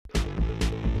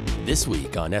This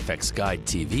week on FX Guide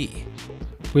TV.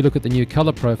 We look at the new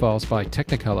colour profiles by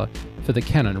Technicolor for the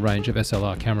Canon range of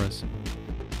SLR cameras.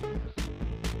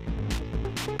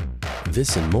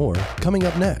 This and more coming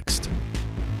up next.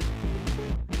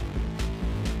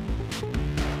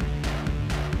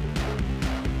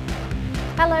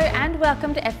 Hello and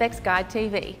welcome to FX Guide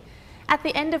TV. At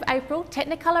the end of April,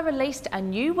 Technicolor released a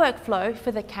new workflow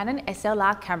for the Canon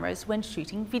SLR cameras when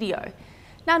shooting video.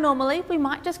 Now normally we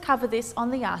might just cover this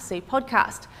on the RC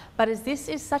podcast, but as this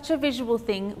is such a visual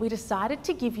thing, we decided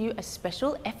to give you a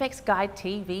special FX Guide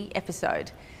TV episode.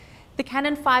 The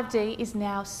Canon 5D is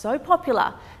now so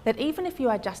popular that even if you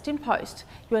are just in post,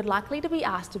 you are likely to be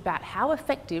asked about how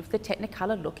effective the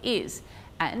Technicolor look is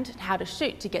and how to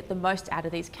shoot to get the most out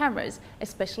of these cameras,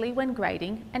 especially when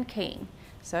grading and keying.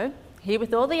 So here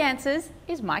with all the answers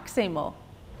is Mike Seymour.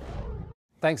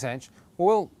 Thanks, Ange.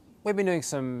 Well, we've been doing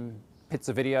some bits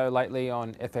of video lately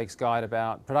on FX Guide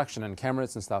about production and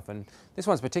cameras and stuff, and this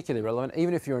one's particularly relevant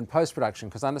even if you're in post-production,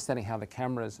 because understanding how the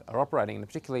cameras are operating and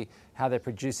particularly how they're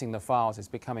producing the files is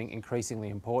becoming increasingly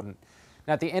important.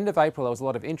 Now at the end of April there was a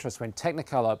lot of interest when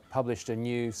Technicolor published a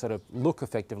new sort of look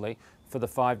effectively for the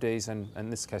 5Ds and in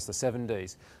this case the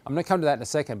 7Ds. I'm going to come to that in a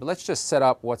second, but let's just set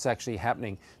up what's actually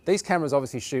happening. These cameras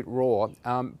obviously shoot RAW,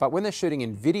 but when they're shooting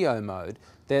in video mode,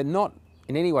 they're not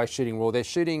in any way shooting RAW, they're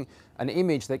shooting an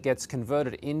image that gets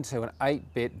converted into an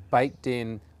 8-bit baked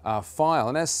in file,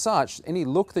 and as such any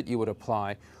look that you would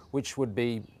apply which would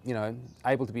be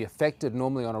able to be affected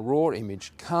normally on a raw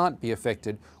image can't be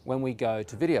affected when we go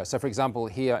to video. So for example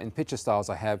here in picture styles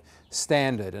I have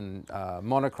standard and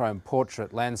monochrome,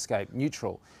 portrait, landscape,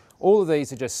 neutral. All of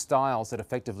these are just styles that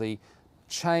effectively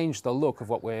change the look of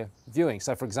what we're viewing.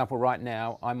 So for example right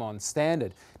now I'm on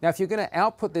standard. Now if you're going to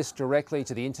output this directly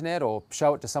to the internet or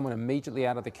show it to someone immediately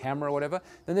out of the camera or whatever,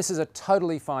 then this is a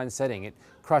totally fine setting. It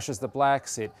crushes the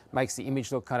blacks, it makes the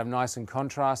image look kind of nice and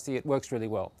contrasty, it works really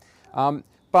well.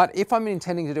 But if I'm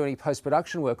intending to do any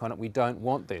post-production work on it, we don't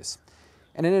want this.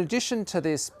 And in addition to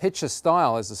this picture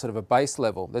style as a sort of a base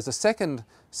level, there's a second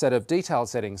set of detailed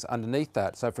settings underneath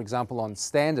that. So for example on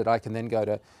standard I can then go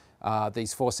to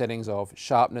these 4 settings of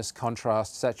sharpness,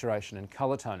 contrast, saturation and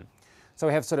color tone. So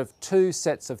we have sort of 2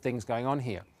 sets of things going on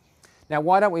here. Now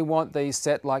why don't we want these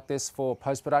set like this for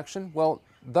post-production? Well,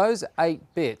 those 8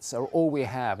 bits are all we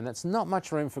have, and that's not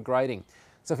much room for grading.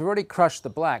 So if we've already crushed the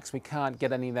blacks, we can't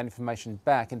get any of that information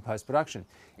back in post-production.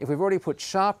 If we've already put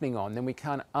sharpening on, then we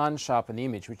can't unsharpen the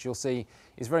image, which you'll see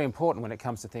is very important when it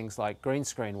comes to things like green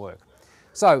screen work.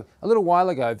 So a little while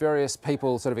ago, various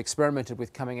people sort of experimented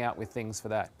with coming out with things for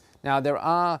that. Now there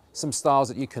are some styles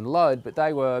that you can load, but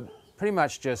they were pretty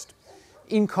much just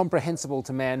incomprehensible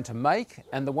to man to make,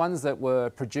 and the ones that were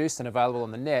produced and available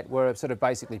on the net were sort of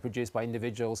basically produced by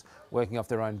individuals working off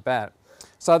their own bat.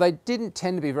 So they didn't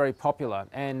tend to be very popular,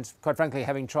 and quite frankly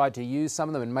having tried to use some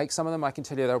of them and make some of them, I can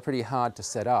tell you they were pretty hard to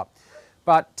set up.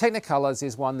 But Technicolor's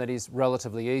is one that is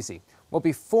relatively easy. Well,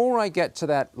 before I get to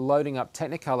that loading up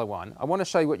Technicolor one, I want to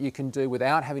show you what you can do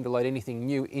without having to load anything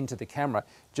new into the camera,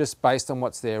 just based on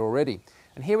what's there already.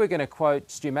 And here we're going to quote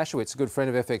Stu Maschwitz, a good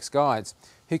friend of FX Guides,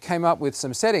 who came up with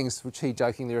some settings which he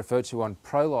jokingly referred to on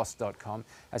prolos.com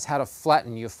as how to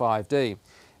flatten your 5D.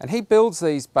 And he builds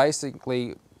these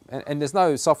basically, and there's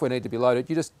no software need to be loaded,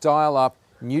 you just dial up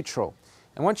neutral.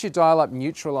 And once you dial up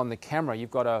neutral on the camera,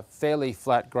 you've got a fairly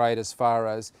flat grade as far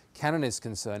as Canon is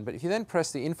concerned. But if you then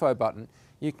press the info button,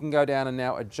 you can go down and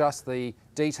now adjust the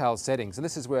detailed settings. And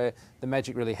this is where the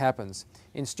magic really happens.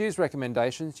 In Stu's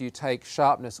recommendations, you take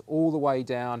sharpness all the way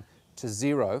down to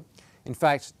 0. In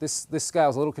fact, this scale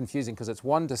is a little confusing because it's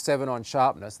 1 to 7 on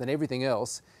sharpness, then everything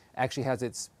else actually has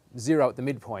its 0 at the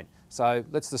midpoint. So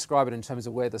let's describe it in terms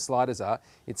of where the sliders are.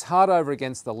 It's hard over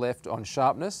against the left on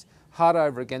sharpness, hard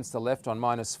over against the left on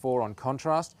 -4 on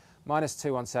contrast,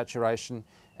 -2 on saturation,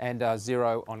 and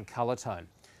 0 on color tone.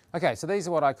 Okay, so these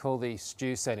are what I call the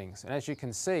Stu settings, and as you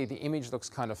can see the image looks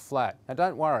kind of flat. Now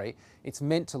don't worry, it's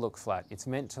meant to look flat, it's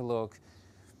meant to look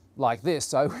like this,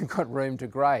 so we've got room to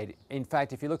grade. In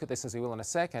fact, if you look at this as we will in a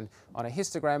second, on a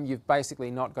histogram you've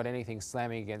basically not got anything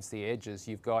slamming against the edges.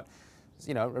 You've got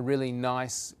a really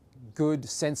nice, good,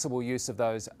 sensible use of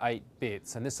those 8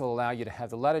 bits, and this will allow you to have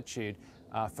the latitude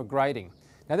for grading.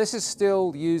 Now this is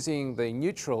still using the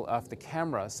neutral of the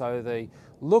camera, so the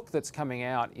look that's coming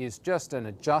out is just an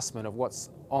adjustment of what's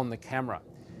on the camera.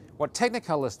 What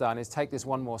Technicolor's done is take this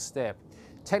one more step.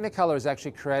 Technicolor has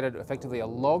actually created effectively a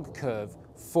log curve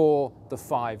for the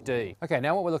 5D. Okay,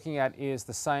 now what we're looking at is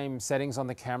the same settings on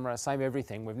the camera, same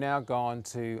everything. We've now gone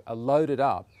to a loaded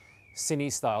up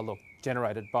CineStyle look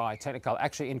generated by Technicolor,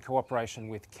 actually in cooperation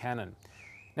with Canon.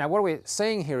 Now what we're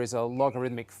seeing here is a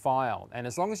logarithmic file, and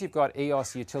as long as you've got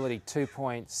EOS Utility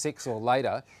 2.6 or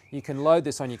later, you can load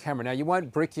this on your camera. Now you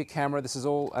won't brick your camera, this is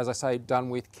all, as I say, done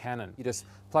with Canon. You just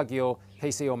plug your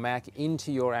PC or Mac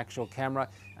into your actual camera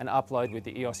and upload with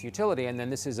the EOS Utility, and then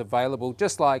this is available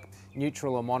just like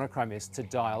neutral or monochrome is to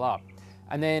dial up.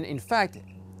 And then in fact,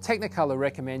 Technicolor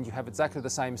recommend you have exactly the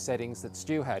same settings that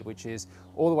Stu had, which is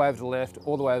all the way over to the left,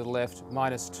 all the way over to the left,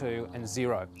 -2 and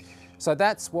 0. So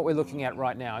that's what we're looking at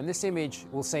right now. And this image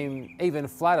will seem even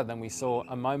flatter than we saw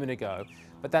a moment ago,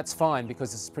 but that's fine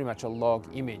because it's pretty much a log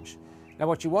image. Now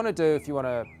what you want to do if you want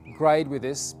to grade with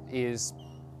this is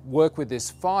work with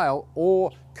this file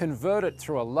or convert it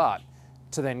through a LUT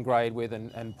to then grade with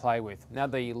and play with. Now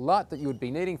the LUT that you would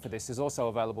be needing for this is also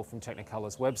available from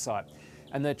Technicolor's website.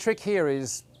 And the trick here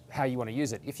is how you want to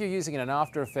use it. If you're using it in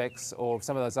After Effects or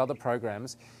some of those other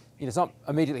programs, it's not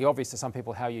immediately obvious to some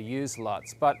people how you use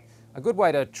LUTs, but a good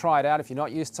way to try it out if you're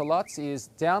not used to LUTs is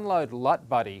download LUT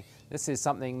Buddy. This is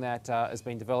something that has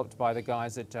been developed by the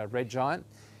guys at Red Giant,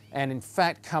 and in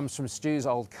fact comes from Stu's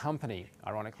old company,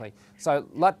 ironically. So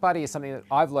LUT Buddy is something that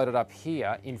I've loaded up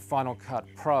here in Final Cut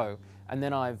Pro, and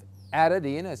then I've added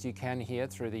in, as you can here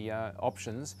through the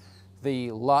options,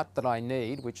 the LUT that I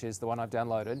need, which is the one I've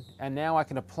downloaded, and now I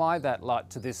can apply that LUT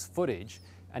to this footage,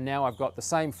 and now I've got the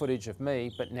same footage of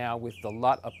me, but now with the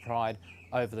LUT applied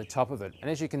over the top of it. And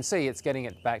as you can see, it's getting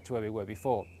it back to where we were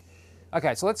before.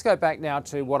 Okay, so let's go back now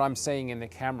to what I'm seeing in the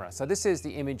camera. So this is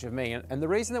the image of me, and the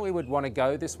reason that we would want to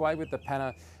go this way with the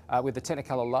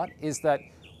Technicolor LUT is that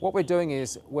what we're doing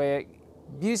is we're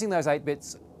using those 8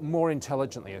 bits more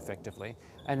intelligently, effectively.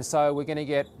 And so we're going to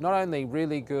get not only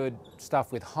really good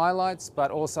stuff with highlights,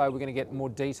 but also we're going to get more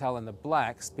detail in the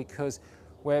blacks because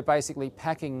we're basically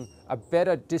packing a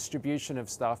better distribution of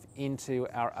stuff into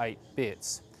our 8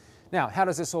 bits. Now, how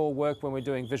does this all work when we're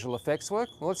doing visual effects work?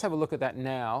 Well, let's have a look at that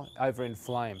now over in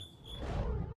Flame.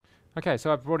 Okay,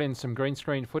 so I've brought in some green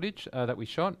screen footage that we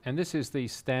shot, and this is the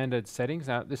standard settings.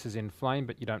 Now, this is in Flame,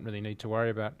 but you don't really need to worry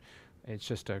about it. It's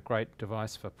just a great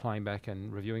device for playing back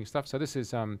and reviewing stuff. So this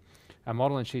is a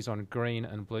model, and she's on green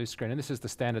and blue screen, and this is the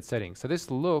standard settings. So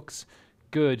this looks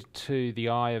good to the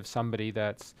eye of somebody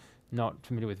that's not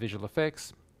familiar with visual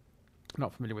effects,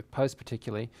 not familiar with post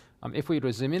particularly. If we were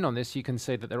to zoom in on this, you can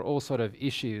see that there are all sort of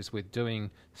issues with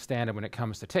doing standard when it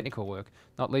comes to technical work,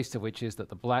 not least of which is that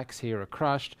the blacks here are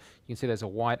crushed. You can see there's a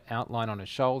white outline on his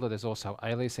shoulder. There's also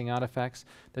aliasing artifacts.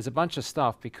 There's a bunch of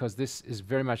stuff because this is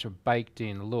very much a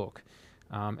baked-in look.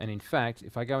 And in fact,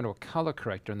 if I go into a color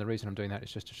corrector, and the reason I'm doing that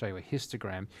is just to show you a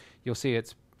histogram, you'll see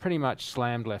it's pretty much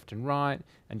slammed left and right,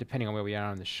 and depending on where we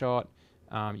are in the shot,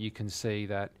 you can see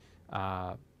that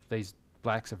these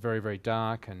blacks are very, very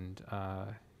dark, and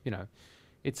you know,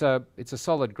 it's a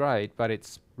solid grade, but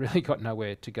it's really got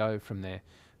nowhere to go from there.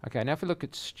 Okay, now if we look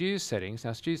at Stu's settings,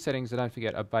 now Stu's settings, don't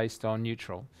forget, are based on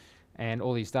neutral, and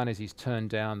all he's done is he's turned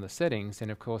down the settings,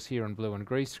 and of course here on blue and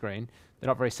green screen, they're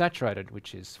not very saturated,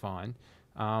 which is fine.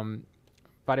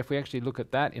 But if we actually look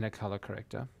at that in a color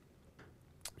corrector,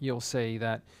 you'll see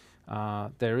that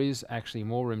there is actually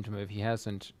more room to move. He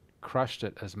hasn't crushed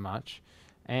it as much.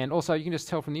 And also you can just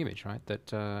tell from the image, right,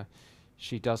 that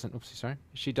she doesn't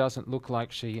look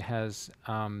like she has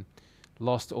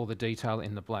lost all the detail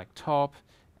in the black top,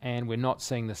 and we're not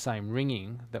seeing the same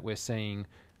ringing that we're seeing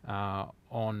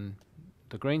on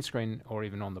the green screen or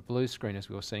even on the blue screen as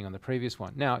we were seeing on the previous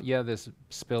one. Now, yeah, there's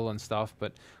spill and stuff,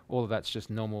 but all of that's just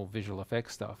normal visual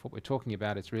effects stuff. What we're talking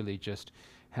about is really just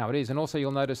how it is. And also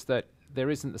you'll notice that there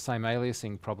isn't the same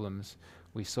aliasing problems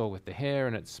we saw with the hair,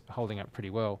 and it's holding up pretty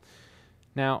well.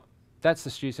 Now, that's the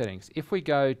Stu settings. If we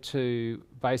go to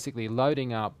basically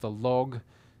loading up the log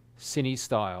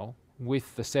CineStyle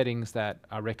with the settings that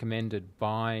are recommended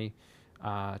by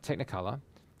Technicolor,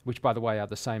 which by the way are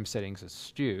the same settings as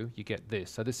Stu, you get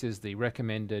this. So this is the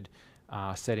recommended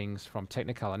settings from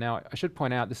Technicolor. Now, I should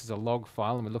point out this is a log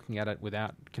file, and we're looking at it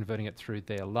without converting it through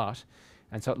their LUT,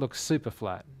 and so it looks super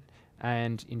flat.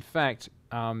 And in fact,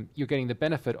 you're getting the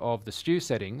benefit of the Stu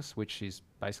settings, which is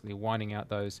basically winding out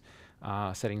those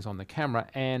settings on the camera,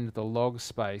 and the log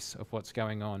space of what's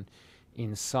going on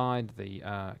inside the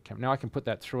camera. Now I can put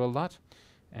that through a LUT,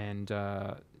 and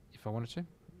if I wanted to,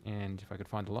 and if I could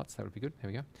find the LUTs, that would be good. There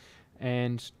we go.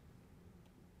 And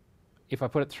if I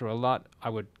put it through a LUT, I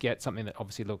would get something that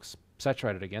obviously looks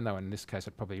saturated again, though in this case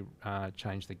I'd probably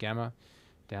change the gamma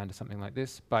down to something like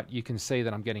this, but you can see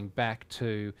that I'm getting back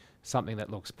to something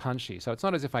that looks punchy. So it's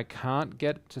not as if I can't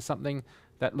get to something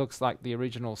that looks like the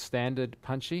original standard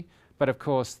punchy, but of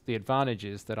course the advantage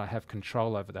is that I have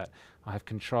control over that. I have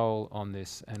control on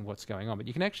this and what's going on. But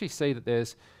you can actually see that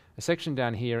there's a section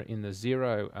down here in the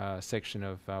 0 section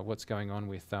of what's going on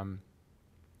with the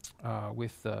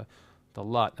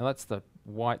LUT. Now that's the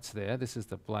whites there, this is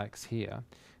the blacks here.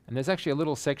 And there's actually a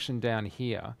little section down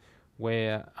here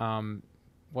where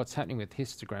what's happening with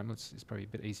histogram, it's probably a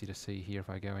bit easy to see here if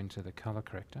I go into the color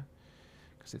corrector,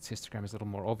 because its histogram is a little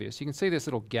more obvious. You can see this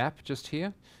little gap just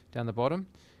here down the bottom.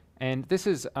 And this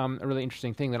is a really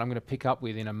interesting thing that I'm going to pick up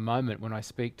with in a moment when I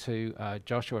speak to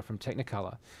Joshua from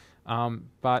Technicolor.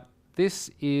 But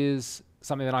this is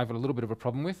something that I have a little bit of a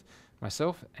problem with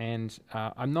myself, and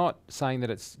I'm not saying that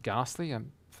it's ghastly,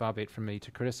 far be it from me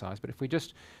to criticize, but if we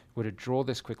just were to draw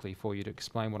this quickly for you to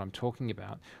explain what I'm talking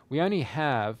about, we only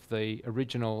have the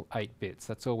original 8 bits,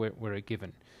 that's all we're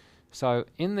given. So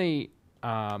in the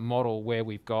model where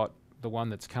we've got the one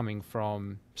that's coming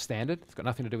from standard, it's got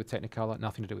nothing to do with Technicolor,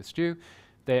 nothing to do with Stu,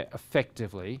 they're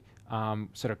effectively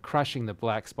sort of crushing the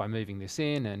blacks by moving this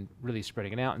in and really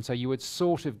spreading it out, and so you would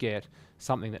sort of get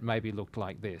something that maybe looked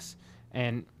like this.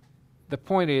 And the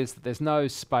point is that there's no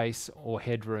space or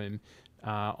headroom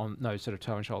on no sort of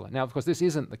toe and shoulder. Now, of course, this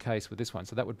isn't the case with this one,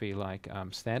 so that would be like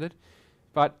standard.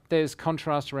 But there's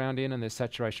contrast around in and there's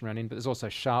saturation around in, but there's also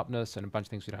sharpness and a bunch of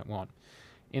things we don't want.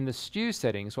 In the Stu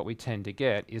settings, what we tend to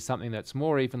get is something that's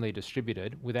more evenly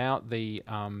distributed without the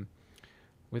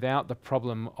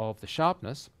problem of the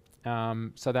sharpness.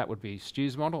 So that would be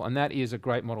Stu's model, and that is a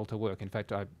great model to work. In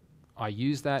fact, I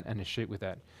use that and I shoot with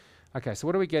that. Okay, so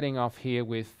what are we getting off here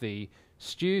with the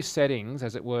Stu settings,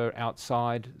 as it were,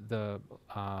 outside the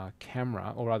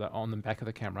camera, or rather on the back of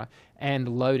the camera, and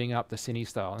loading up the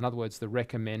CineStyle, in other words, the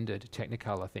recommended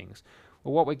Technicolor things?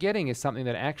 Well, what we're getting is something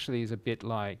that actually is a bit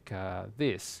like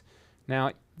this.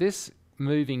 Now, this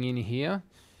moving in here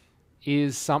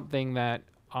is something that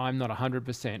I'm not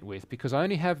 100% with, because I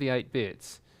only have the 8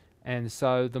 bits, and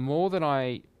so the more that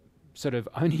I sort of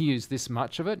only use this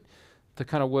much of it, the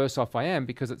kind of worse off I am,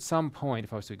 because at some point,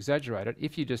 if I was to exaggerate it,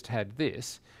 if you just had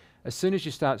this, as soon as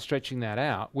you start stretching that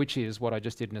out, which is what I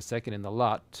just did in a second in the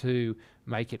LUT to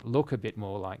make it look a bit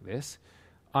more like this,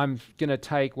 I'm going to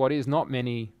take what is not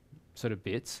many sort of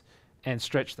bits and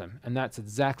stretch them, and that's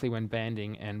exactly when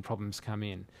banding and problems come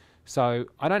in. So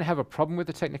I don't have a problem with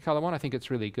the Technicolor one. I think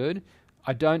it's really good.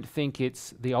 I don't think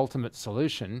it's the ultimate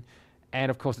solution,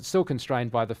 and of course it's still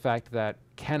constrained by the fact that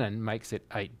Canon makes it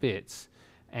 8 bits,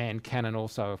 and Canon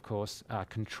also, of course,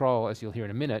 control, as you'll hear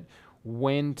in a minute,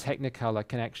 when Technicolor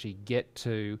can actually get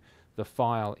to the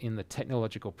file in the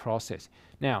technological process.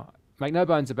 Now, make no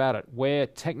bones about it, where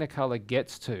Technicolor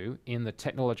gets to in the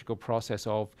technological process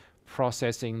of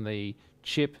processing the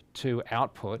chip to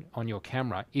output on your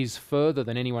camera is further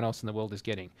than anyone else in the world is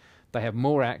getting. They have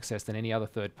more access than any other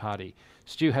third party.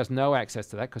 Stu has no access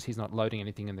to that because he's not loading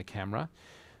anything in the camera.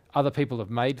 Other people have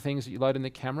made things that you load in the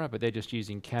camera, but they're just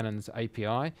using Canon's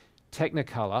API.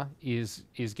 Technicolor is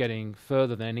getting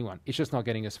further than anyone. It's just not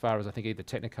getting as far as I think either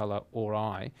Technicolor or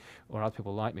I, or other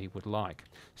people like me, would like.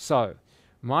 So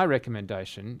my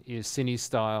recommendation is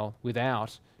CineStyle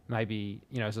without maybe,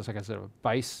 you know, as like a sort of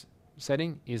base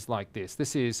setting is like this.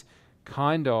 This is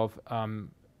kind of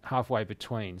halfway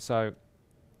between. So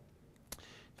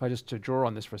if I just to draw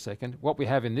on this for a second, what we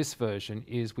have in this version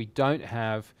is we don't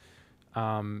have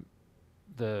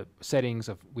the settings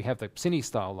of, we have the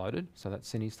CineStyle loaded, so that's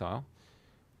CineStyle,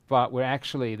 but we're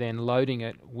actually then loading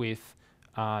it with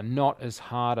not as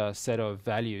hard a set of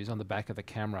values on the back of the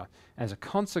camera. As a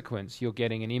consequence, you're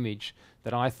getting an image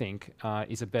that I think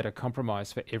is a better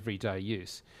compromise for everyday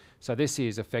use. So this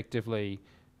is effectively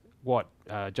what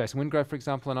Jason Wingrove, for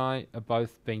example, and I have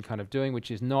both been kind of doing,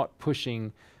 which is not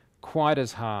pushing quite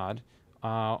as hard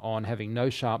on having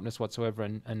no sharpness whatsoever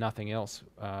and nothing else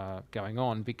going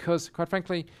on, because quite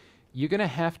frankly you're going to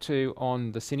have to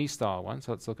on the CineStyle one.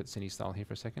 So let's look at CineStyle here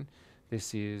for a second.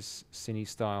 This is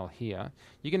CineStyle here.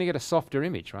 You're going to get a softer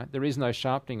image, right? There is no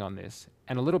sharpening on this,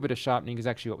 and a little bit of sharpening is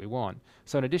actually what we want.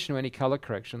 So in addition to any color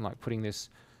correction, like putting this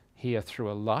here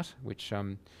through a LUT, which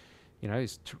you know,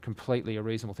 is completely a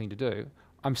reasonable thing to do,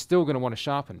 I'm still going to want to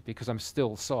sharpen because I'm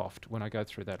still soft when I go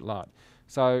through that LUT.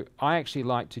 So I actually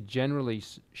like to generally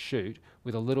shoot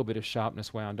with a little bit of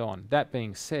sharpness wound on. That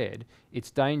being said,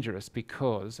 it's dangerous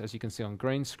because, as you can see on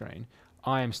green screen,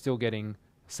 I am still getting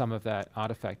some of that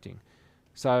artifacting.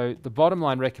 So the bottom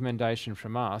line recommendation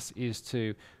from us is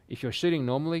to, if you're shooting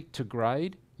normally to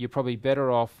grade, you're probably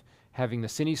better off having the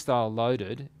CineStyle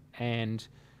loaded and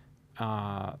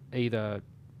either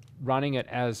running it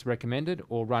as recommended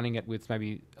or running it with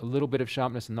maybe a little bit of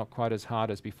sharpness and not quite as hard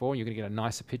as before. You're going to get a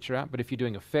nicer picture out. But if you're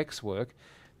doing effects work,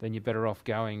 then you're better off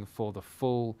going for the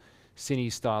full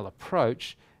CineStyle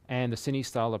approach, and the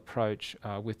CineStyle approach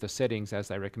with the settings as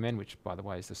they recommend, which by the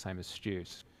way is the same as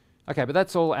Stu's. Okay, but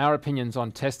that's all our opinions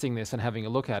on testing this and having a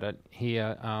look at it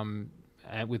here and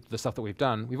with the stuff that we've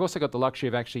done. We've also got the luxury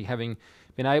of actually having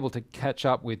been able to catch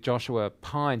up with Joshua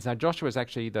Pines. Now, Joshua is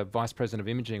actually the Vice President of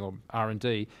Imaging, or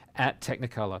R&D, at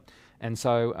Technicolor. And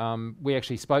so we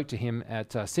actually spoke to him at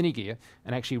CineGear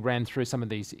and actually ran through some of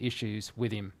these issues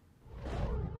with him.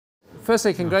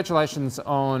 Firstly, congratulations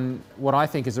on what I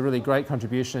think is a really great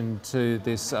contribution to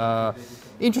this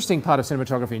interesting part of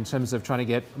cinematography in terms of trying to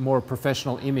get more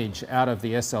professional image out of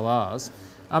the SLRs.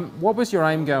 What was your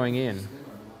aim going in?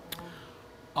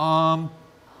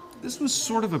 This was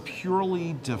sort of a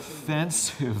purely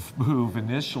defensive move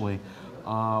initially.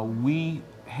 We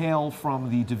hail from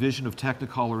the division of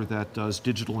Technicolor that does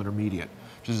digital intermediate,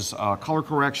 which is color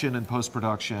correction and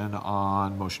post-production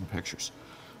on motion pictures.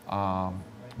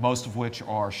 Most of which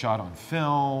are shot on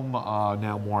film,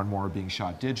 now more and more are being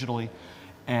shot digitally.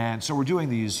 And so we're doing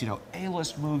these,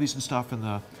 A-list movies and stuff, and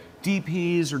the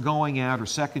DPs are going out, or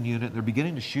second unit, and they're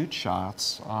beginning to shoot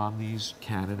shots on these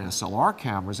Canon SLR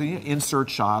cameras, and insert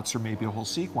shots or maybe a whole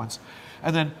sequence,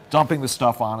 and then dumping the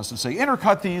stuff on us and say,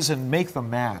 intercut these and make them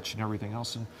match and everything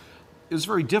else. And it was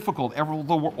very difficult.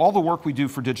 All the work we do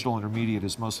for digital intermediate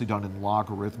is mostly done in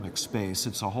logarithmic space.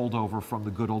 It's a holdover from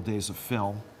the good old days of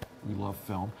film. We love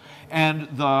film. And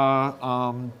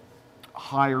the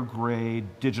higher grade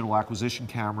digital acquisition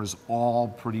cameras all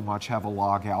pretty much have a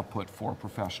log output for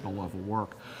professional level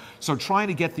work. So trying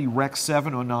to get the Rec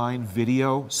 709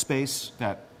 video space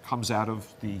that comes out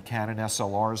of the Canon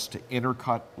SLRs to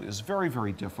intercut is very,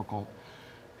 very difficult.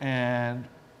 And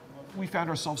we found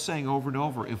ourselves saying over and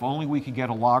over, if only we could get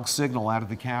a log signal out of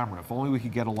the camera, if only we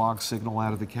could get a log signal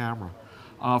out of the camera.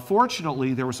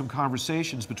 Fortunately, there were some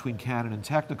conversations between Canon and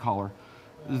Technicolor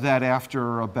that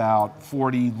after about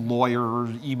 40 lawyer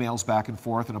emails back and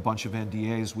forth and a bunch of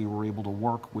NDAs, we were able to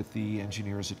work with the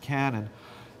engineers at Canon.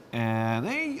 And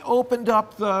they opened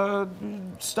up the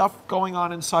stuff going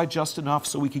on inside just enough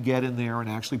so we could get in there and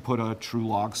actually put a true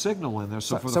log signal in there.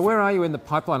 So where are you in the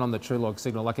pipeline on the true log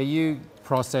signal? Like, are you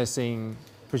processing,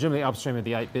 presumably upstream of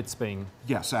the 8 bits being?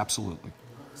 Yes, absolutely.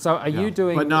 So are you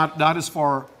doing... But not as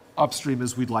far upstream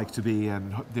as we'd like to be,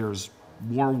 and there's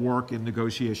more work and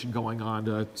negotiation going on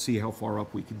to see how far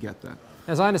up we can get that.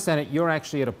 As I understand it, you're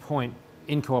actually at a point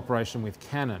in cooperation with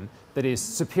Canon that is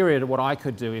superior to what I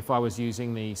could do if I was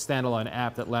using the standalone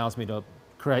app that allows me to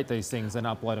create these things and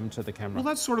upload them to the camera. Well,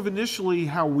 that's sort of initially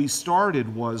how we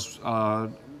started. Was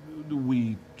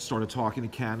we started talking to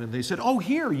Canon. They said, oh,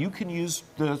 here, you can use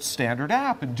the standard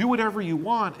app and do whatever you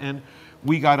want. And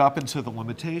we got up into the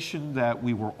limitation that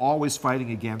we were always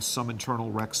fighting against some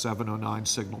internal Rec 709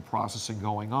 signal processing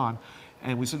going on.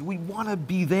 And we said, we want to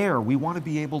be there. We want to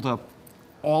be able to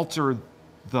alter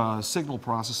the signal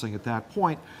processing at that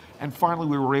point. And finally,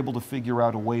 we were able to figure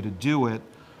out a way to do it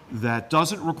that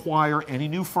doesn't require any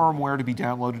new firmware to be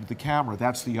downloaded to the camera.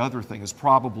 That's the other thing, is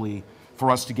probably for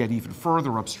us to get even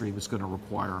further upstream, it's going to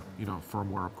require,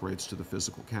 firmware upgrades to the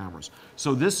physical cameras.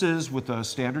 So this is, with the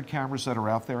standard cameras that are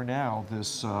out there now,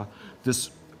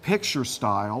 this picture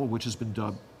style, which has been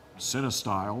dubbed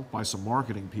CineStyle by some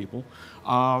marketing people,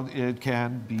 it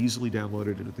can be easily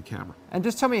downloaded into the camera. And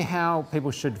just tell me how people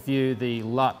should view the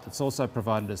LUT that's also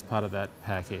provided as part of that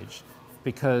package,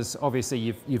 because obviously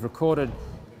you've recorded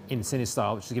in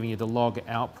CineStyle, which is giving you the log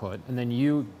output, and then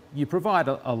you provide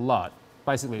a LUT.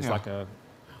 Basically, it's like a...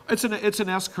 It's an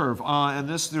S-curve, and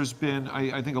there's been,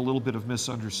 I think, a little bit of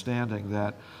misunderstanding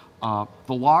that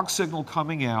the log signal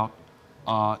coming out,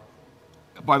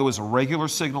 by the way, is a regular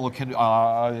signal.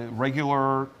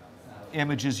 Regular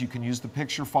images, you can use the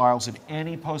picture files in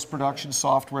any post-production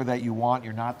software that you want.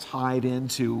 You're not tied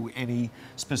into any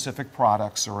specific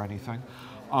products or anything.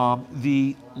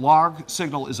 The log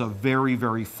signal is a very,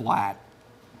 very flat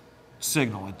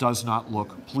signal. It does not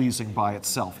look pleasing by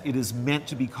itself. It is meant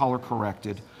to be color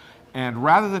corrected. And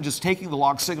rather than just taking the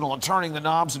log signal and turning the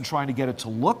knobs and trying to get it to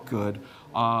look good,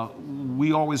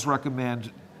 we always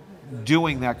recommend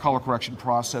doing that color correction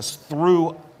process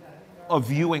through a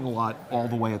viewing LUT all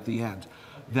the way at the end.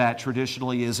 That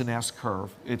traditionally is an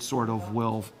S-curve. It sort of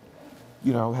will,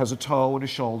 has a toe and a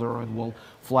shoulder and will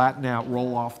flatten out,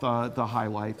 roll off the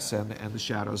highlights and the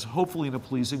shadows, hopefully in a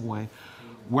pleasing way.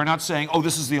 We're not saying, oh,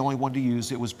 this is the only one to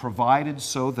use. It was provided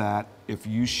so that if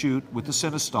you shoot with the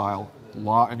CineStyle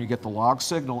and you get the log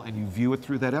signal and you view it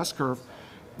through that S-curve,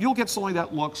 you'll get something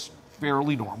that looks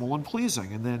fairly normal and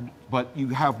pleasing. But you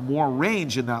have more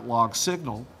range in that log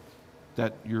signal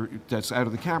that's out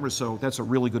of the camera, so that's a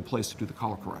really good place to do the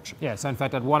color correction. Yeah, so in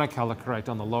fact, I'd want to color correct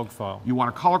on the log file. You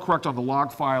want to color correct on the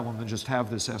log file and then just have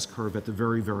this S-curve at the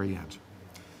very, very end.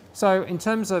 So in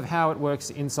terms of how it works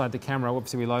inside the camera,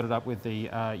 obviously we load it up with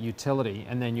the utility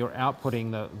and then you're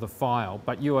outputting the file,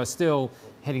 but you are still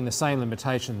hitting the same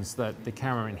limitations that the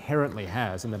camera inherently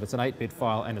has, in that it's an 8-bit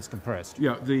file and it's compressed.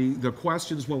 Yeah, the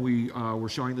questions when we were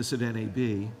showing this at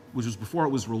NAB, which was before it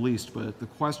was released, but the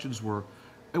questions were,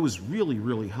 it was really,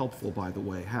 really helpful, by the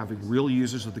way, having real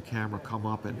users of the camera come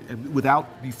up and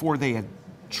before they had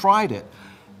tried it,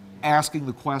 asking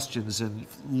the questions and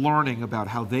learning about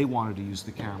how they wanted to use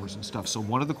the cameras and stuff. So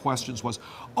one of the questions was,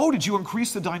 oh, did you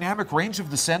increase the dynamic range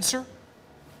of the sensor?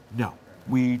 No.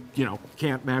 We,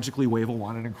 can't magically wave a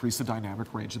wand and increase the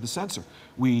dynamic range of the sensor.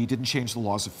 We didn't change the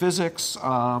laws of physics.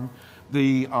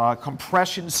 The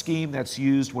compression scheme that's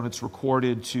used when it's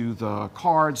recorded to the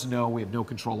cards, no, we have no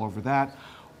control over that.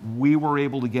 We were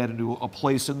able to get into a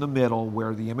place in the middle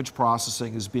where the image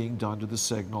processing is being done to the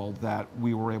signal that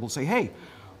we were able to say, hey,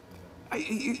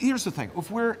 here's the thing.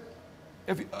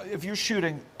 If you're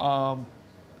shooting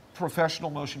professional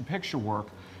motion picture work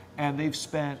and they've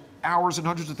spent hours and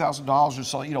hundreds of thousands of dollars or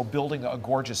so, building a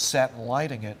gorgeous set and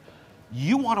lighting it,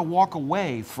 you want to walk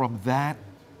away from that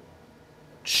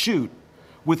shoot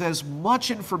with as much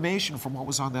information from what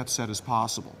was on that set as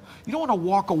possible. You don't want to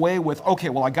walk away with, okay,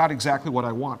 well, I got exactly what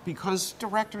I want, because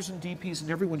directors and DPs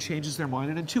and everyone changes their mind,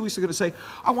 and in 2 weeks they're going to say,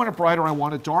 I want it brighter, I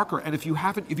want it darker, and if you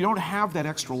don't have that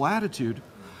extra latitude,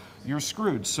 you're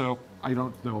screwed. So I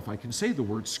don't know if I can say the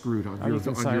word screwed on your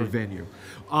venue.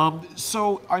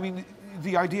 So, I mean,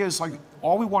 the idea is like,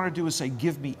 all we want to do is say,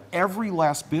 give me every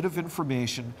last bit of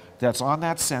information that's on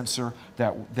that sensor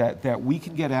that we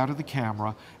can get out of the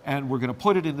camera, and we're going to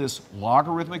put it in this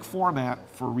logarithmic format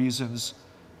for reasons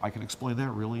I can explain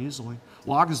that really easily.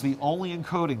 Log is the only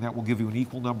encoding that will give you an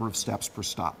equal number of steps per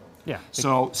stop. Yeah.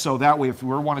 So that way, if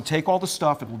we want to take all the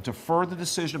stuff, it will defer the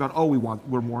decision about, oh,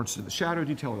 we're more interested in the shadow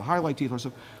detail or the highlight detail or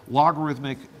stuff.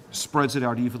 Logarithmic spreads it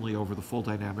out evenly over the full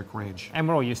dynamic range. And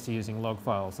we're all used to using log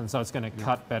files, and so it's going to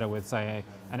cut better with, say,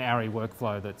 an ARRI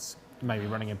workflow that's maybe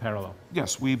running in parallel.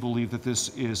 Yes, we believe that this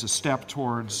is a step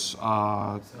towards,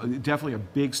 definitely a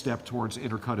big step towards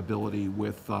intercutability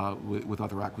with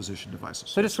other acquisition devices.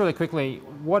 So just really quickly,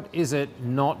 what is it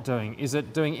not doing? Is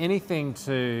it doing anything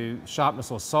to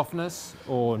sharpness or softness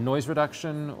or noise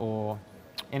reduction or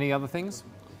any other things?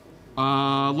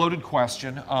 Loaded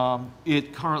question.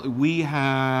 We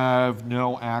have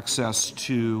no access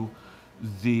to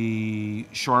the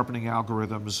sharpening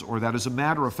algorithms, or that, as a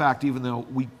matter of fact, even though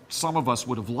some of us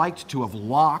would have liked to have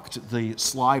locked the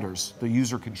sliders, the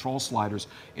user control sliders,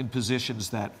 in positions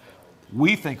that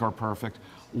we think are perfect,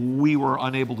 we were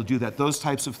unable to do that. Those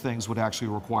types of things would actually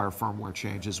require firmware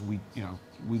changes.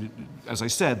 As I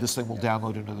said, this thing will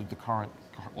download into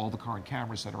all the current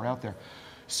cameras that are out there.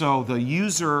 So the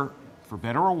user, for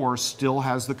better or worse, still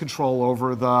has the control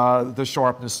over the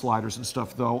sharpness sliders and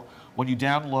stuff, though when you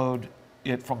download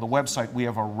it from the website, we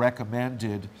have a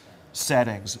recommended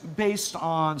settings based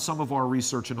on some of our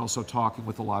research and also talking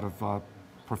with a lot of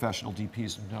professional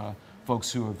DPs and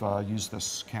folks who have used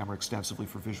this camera extensively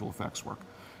for visual effects work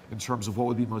in terms of what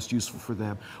would be most useful for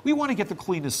them. We want to get the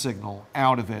cleanest signal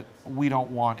out of it. We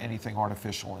don't want anything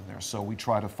artificial in there, so we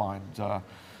try to find the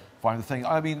thing.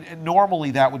 I mean, normally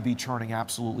that would be turning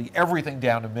absolutely everything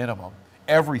down to minimum,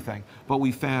 everything, but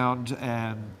we found,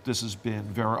 and this has been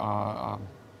very,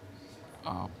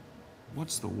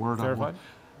 what's the word? Verified?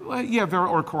 Well, yeah,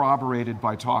 or corroborated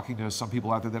by talking to some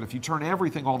people out there, that if you turn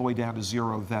everything all the way down to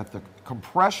zero, that the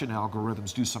compression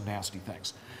algorithms do some nasty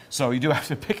things. So you do have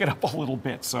to pick it up a little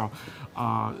bit. So,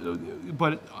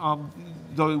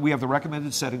 though we have the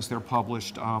recommended settings, they're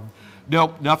published.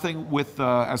 No, nothing with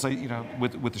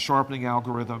with the sharpening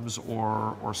algorithms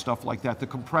or stuff like that. The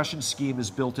compression scheme is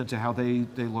built into how they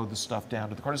load the stuff down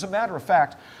to the card. As a matter of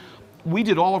fact, we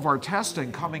did all of our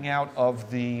testing coming out of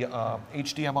the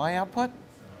HDMI output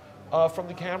from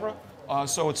the camera.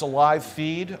 So it's a live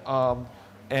feed,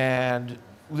 and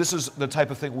this is the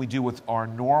type of thing we do with our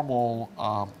normal,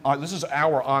 this is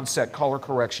our on-set color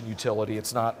correction utility.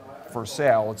 It's not for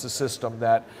sale. It's a system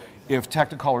that if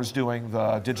Technicolor's doing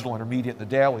the digital intermediate and the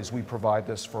dailies, we provide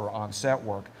this for on-set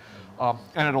work.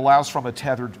 And it allows from a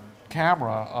tethered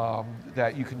camera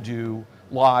that you can do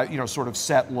live, sort of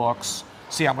set looks,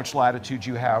 see how much latitude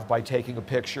you have by taking a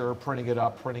picture, printing it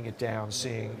up, printing it down,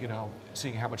 seeing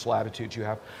how much latitude you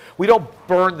have. We don't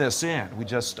burn this in. We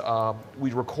just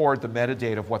we record the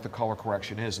metadata of what the color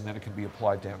correction is, and then it can be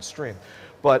applied downstream.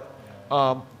 But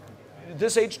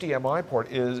this HDMI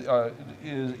port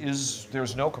is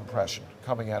there's no compression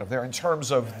coming out of there in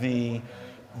terms of the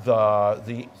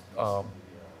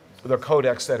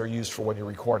codecs that are used for when you're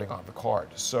recording on the card.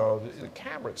 So the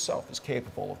camera itself is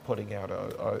capable of putting out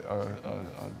a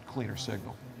cleaner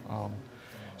signal.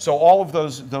 So all of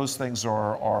those things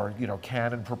are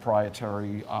Canon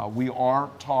proprietary. We are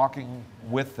talking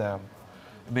with them.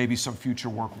 Maybe some future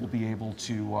work will be able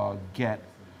to get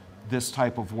this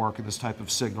type of work and this type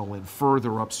of signal in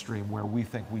further upstream where we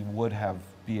think we would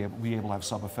be able to have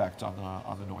some effect on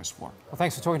the noise floor. Well,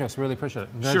 thanks for talking to us. Really appreciate it.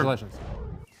 Congratulations. Sure.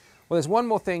 Well, there's one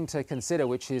more thing to consider,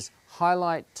 which is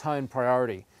highlight tone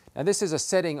priority. Now, this is a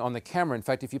setting on the camera. In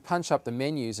fact, if you punch up the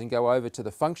menus and go over to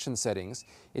the function settings,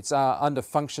 it's under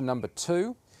function number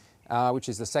 2, which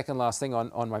is the second last thing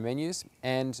on my menus,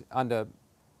 and under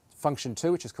function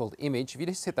 2, which is called image. If you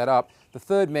just hit that up, the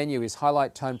third menu is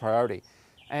highlight tone priority.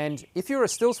 And if you're a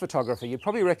stills photographer, you'd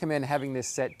probably recommend having this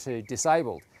set to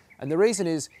disabled. And the reason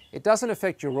is it doesn't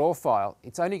affect your RAW file.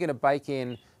 It's only going to bake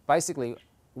in basically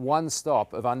one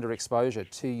stop of underexposure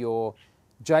to your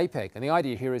JPEG. And the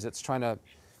idea here is it's trying to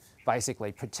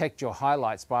basically protect your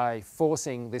highlights by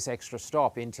forcing this extra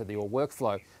stop into your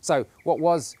workflow. So what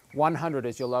was 100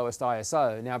 as your lowest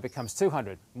ISO now becomes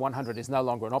 200. 100 is no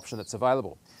longer an option that's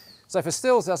available. So for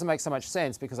stills, it doesn't make so much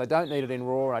sense because I don't need it in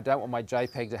RAW and I don't want my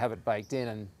JPEG to have it baked in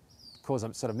and cause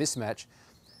a sort of mismatch.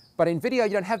 But in video,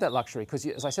 you don't have that luxury because,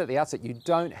 as I said at the outset, you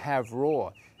don't have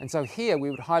RAW. And so here, we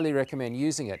would highly recommend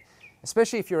using it,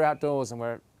 especially if you're outdoors and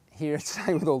we're here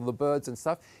today with all the birds and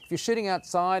stuff. If you're shooting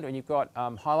outside and you've got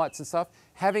highlights and stuff,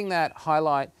 having that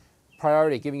highlight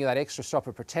priority, giving you that extra stop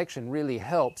of protection really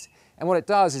helps. And what it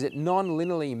does is it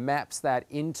non-linearly maps that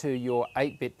into your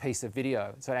 8-bit piece of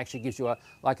video. So it actually gives you a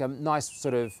nice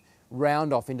sort of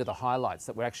round off into the highlights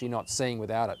that we're actually not seeing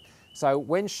without it. So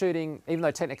when shooting, even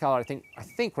though Technicolor I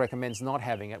think recommends not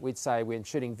having it, we'd say when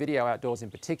shooting video outdoors in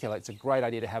particular, it's a great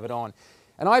idea to have it on.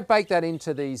 And I bake that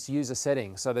into these user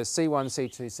settings. So there's C1,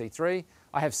 C2, C3.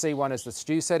 I have C1 as the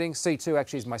stew setting. C2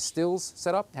 actually is my stills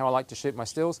setup, how I like to shoot my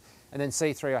stills. And then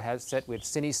C3 I have set with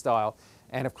CineStyle.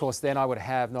 And of course then I would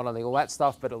have not only all that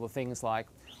stuff, but all the things like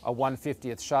a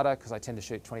 1/50th shutter, because I tend to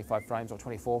shoot 25 frames or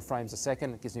 24 frames a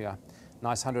second. It gives me a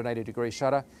nice 180-degree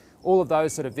shutter. All of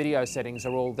those sort of video settings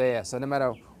are all there. So no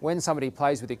matter when somebody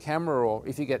plays with your camera or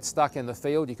if you get stuck in the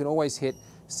field, you can always hit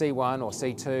C1 or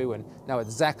C2 and know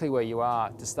exactly where you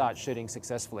are to start shooting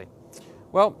successfully.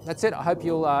 Well, that's it. I hope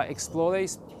you'll explore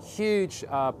these. Huge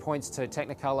points to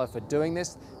Technicolor for doing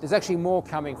this. There's actually more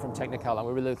coming from Technicolor.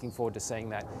 We're really looking forward to seeing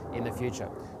that in the future.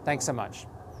 Thanks so much.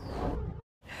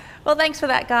 Well, thanks for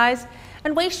that, guys.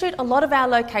 And we shoot a lot of our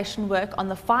location work on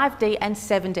the 5D and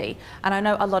 7D, and I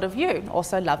know a lot of you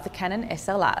also love the Canon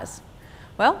SLRs.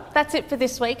 Well, that's it for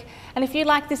this week, and if you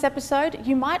like this episode,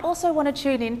 you might also want to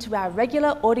tune in to our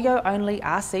regular audio-only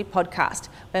RC podcast,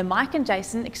 where Mike and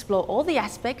Jason explore all the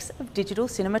aspects of digital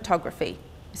cinematography,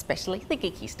 especially the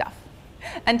geeky stuff.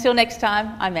 Until next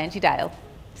time, I'm Angie Dale.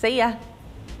 See ya!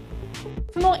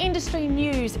 For more industry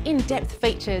news, in-depth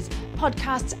features,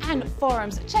 podcasts and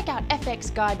forums, check out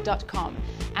fxguide.com.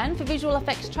 And for visual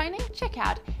effects training, check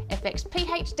out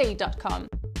fxphd.com.